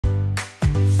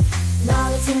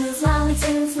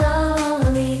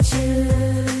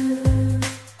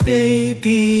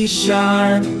Baby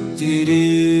shark, do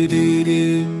do do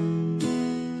do.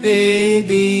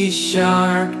 Baby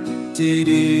shark, do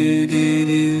do do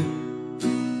do.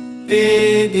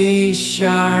 Baby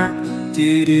shark,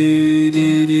 do do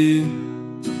do do.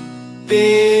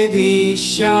 Baby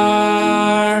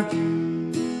shark.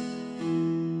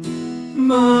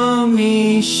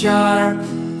 Mommy shark,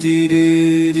 do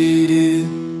do do do.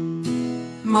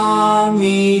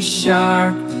 Mommy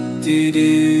shark, do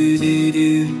do do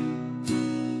do.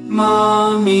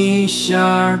 Mommy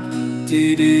shark,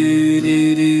 do do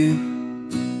do do.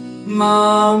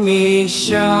 Mommy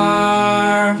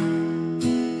shark.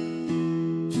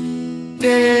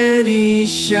 Daddy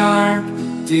shark,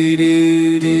 do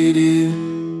do do do.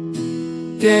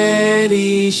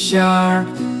 Daddy shark,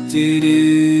 do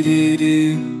do do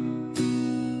do.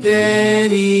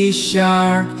 Daddy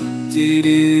shark, do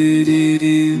do do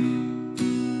do.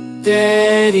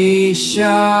 Daddy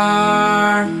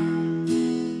shark.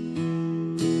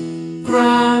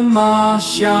 Grandma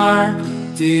shark,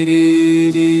 do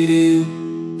do do do.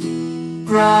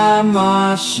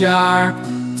 Grandma shark,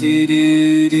 do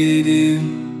do do do.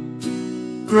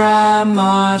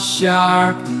 Grandma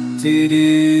shark, do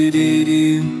do do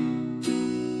do.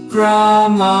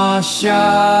 Grandma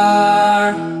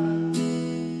shark.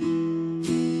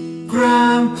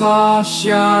 Grandpa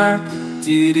shark,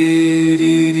 do do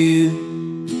do do.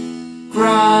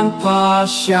 Grandpa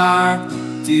shark,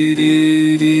 do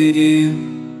do do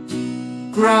do.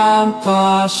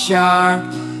 Grandpa shark,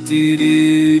 do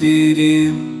do do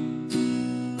do.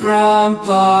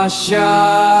 Grandpa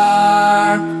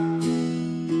shark.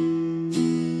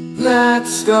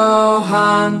 Let's go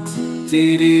hunt,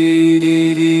 do do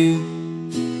do do.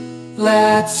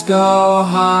 Let's go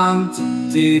hunt,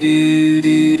 do do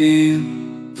do do.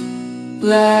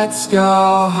 Let's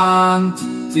go hunt,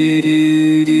 do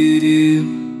do do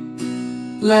do.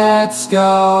 Let's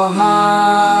go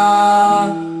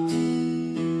hunt.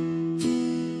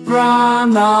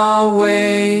 Run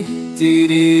away, do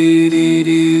do do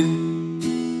do.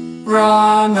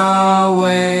 Run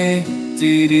away,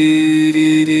 do do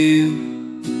do do.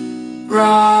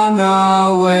 Run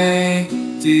away,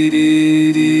 do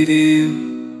do do do.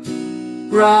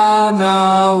 Run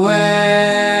away.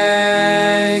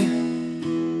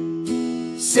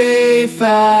 Safe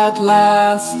at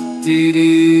last, do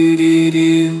do do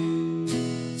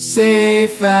do.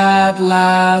 Safe at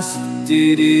last,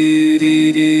 do do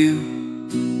do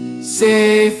do.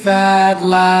 Safe at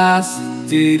last,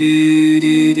 do do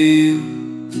do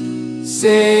do.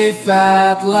 Safe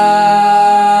at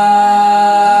last.